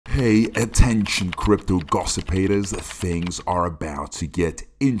Hey, attention crypto gossipators, things are about to get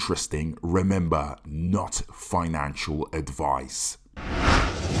interesting. Remember, not financial advice.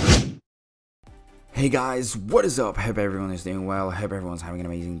 Hey guys, what is up? Hope everyone is doing well. Hope everyone's having an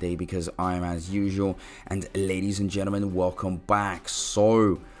amazing day because I am as usual. And ladies and gentlemen, welcome back.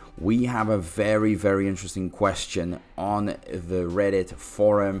 So we have a very interesting question on the Reddit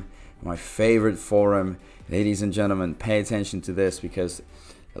forum, my favorite forum. Ladies and gentlemen, pay attention to this because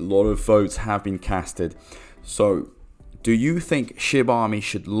a lot of votes have been casted. So, do you think Shibarium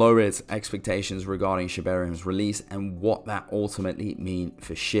should lower its expectations regarding Shibarium's release and what that ultimately mean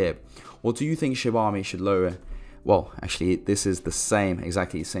for SHIB? Or do you think Shibarium should lower? Well, actually, this is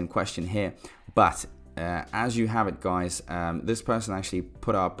exactly the same question here. But as you have it, guys, this person actually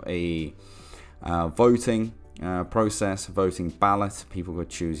put up a voting process, voting ballot. People could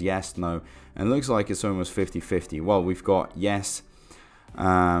choose yes, no, and it looks like it's almost 50-50. Well, we've got yes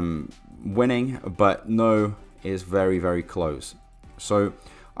winning, but no is very close. So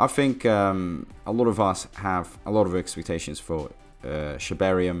I think a lot of us have a lot of expectations for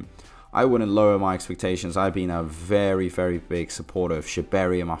Shibarium. I wouldn't lower my expectations. I've been a very big supporter of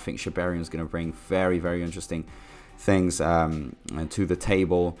Shibarium. I think Shibarium is going to bring very interesting things to the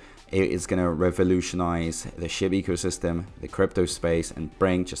table. It's going to revolutionize the SHIB ecosystem, the crypto space, and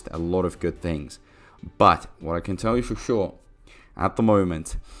bring just a lot of good things. But what I can tell you for sure, at the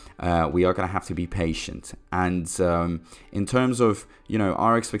moment, we are going to have to be patient. And in terms of,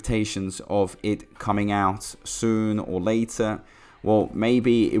 our expectations of it coming out soon or later, well,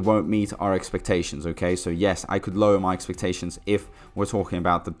 maybe it won't meet our expectations, okay? So yes, I could lower my expectations if we're talking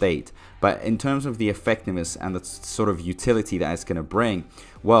about the date. But in terms of the effectiveness and the sort of utility that it's going to bring,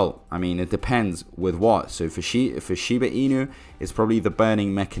 well, I mean, it depends with what. So for Shiba Inu, it's probably the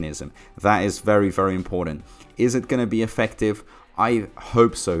burning mechanism. That is very important. Is it going to be effective? I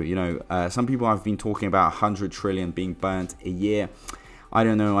hope so. Some people have been talking about 100 trillion being burnt a year. I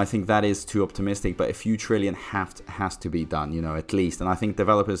don't know. I think that is too optimistic, but a few trillion has to be done, at least. And I think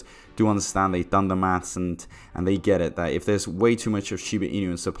developers do understand. They've done the maths and they get it, that if there's way too much of Shiba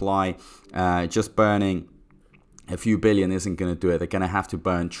Inu in supply, just burning a few billion isn't going to do it. They're going to have to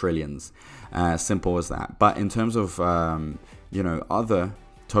burn trillions. Simple as that. But in terms of, other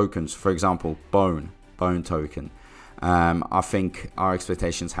tokens, for example, Bone token, I think our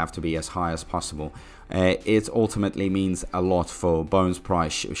expectations have to be as high as possible. It ultimately means a lot for Bone's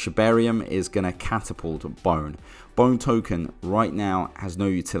price. Shibarium is going to catapult Bone. Bone token right now has no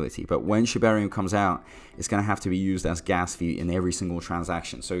utility, but when Shibarium comes out, it's going to have to be used as gas fee in every single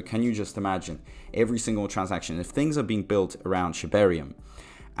transaction. So can you just imagine every single transaction, if things are being built around Shibarium,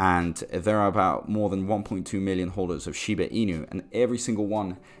 and there are about more than 1.2 million holders of Shiba Inu, and every single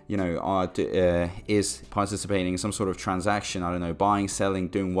one, is participating in some sort of transaction, I don't know, buying, selling,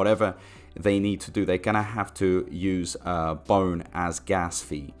 doing whatever they need to do. They're gonna have to use Bone as gas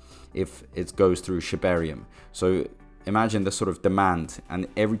fee if it goes through Shibarium. So imagine the sort of demand, and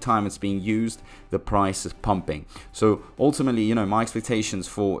every time it's being used, the price is pumping. So ultimately, my expectations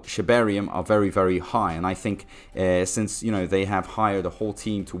for Shibarium are very high, and I think since they have hired a whole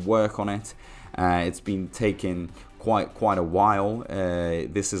team to work on it, it's been taking quite a while.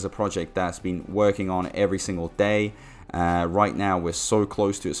 This is a project that's been working on every single day. Right now we're so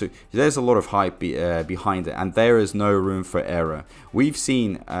close to it, so there's a lot of hype behind it, and there is no room for error. We've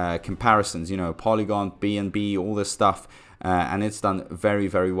seen comparisons, Polygon, BNB, all this stuff, and it's done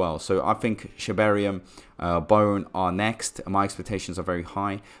very well. So I think Shibarium, Bone are next. My expectations are very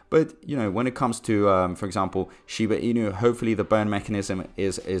high, but when it comes to for example Shiba Inu, hopefully the burn mechanism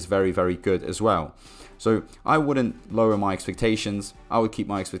is very good as well. So I wouldn't lower my expectations. I would keep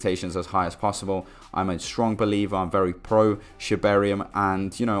my expectations as high as possible. I'm a strong believer. I'm very pro Shibarium,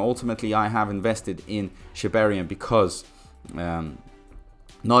 and ultimately I have invested in Shibarium because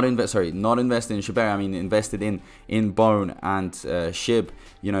not invested in Shibarium. I mean invested in Bone and SHIB.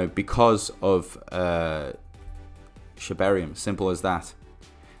 Because of Shibarium. Simple as that.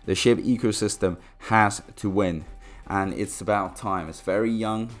 The SHIB ecosystem has to win, and it's about time. It's very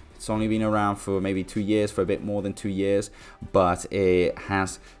young. It's only been around for maybe 2 years, for a bit more than 2 years, but it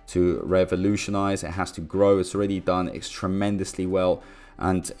has to revolutionize, it has to grow. It's already done tremendously well,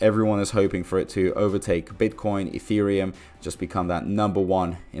 and everyone is hoping for it to overtake Bitcoin, Ethereum, just become that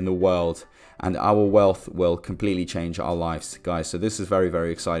 #1 in the world, and our wealth will completely change our lives, guys. So this is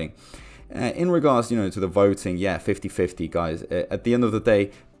very exciting. In regards, to the voting, yeah, 50-50, guys. At the end of the day,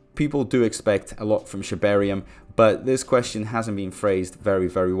 people do expect a lot from Shibarium, but this question hasn't been phrased very,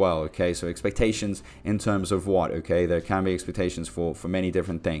 very well, okay? So expectations in terms of what, okay? There can be expectations for many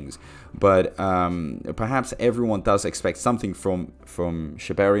different things, but perhaps everyone does expect something from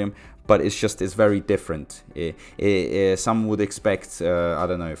Shibarium, but it's very different. Some would expect, I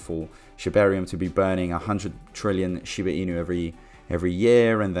don't know, for Shibarium to be burning 100 trillion Shiba Inu every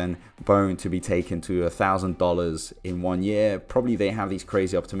year, and then Bone to be taken to $1,000 in 1 year. Probably they have these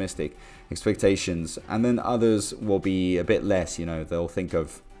crazy optimistic expectations, and then others will be a bit less. You know, they'll think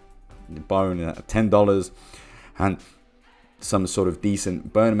of Bone at $10 and some sort of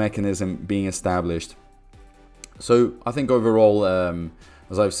decent burn mechanism being established. So I think overall,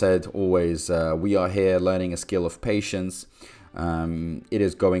 as I've said always, we are here learning a skill of patience. It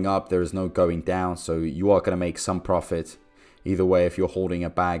is going up, there is no going down, so you are going to make some profit either way if you're holding a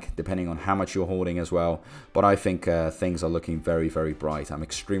bag, depending on how much you're holding as well. But I think things are looking very, very bright. I'm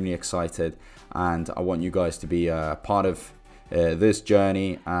extremely excited, and I want you guys to be part of this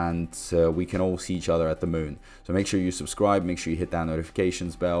journey, and we can all see each other at the moon. So make sure you subscribe, make sure you hit that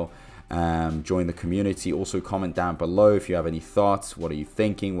notifications bell, join the community. Also comment down below if you have any thoughts. What are you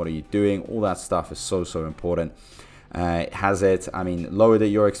thinking? What are you doing? All that stuff is so important. Has it, I mean, lowered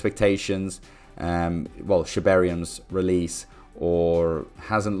your expectations? Well, Shibarium's release, or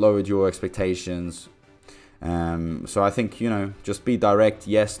hasn't lowered your expectations? So I think, you know, just be direct,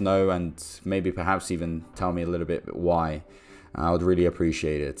 yes, no, and maybe perhaps even tell me a little bit why. I would really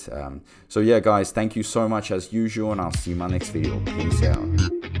appreciate it. So yeah, guys, thank you so much as usual, and I'll see you in my next video. Peace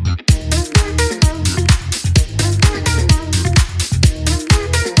out.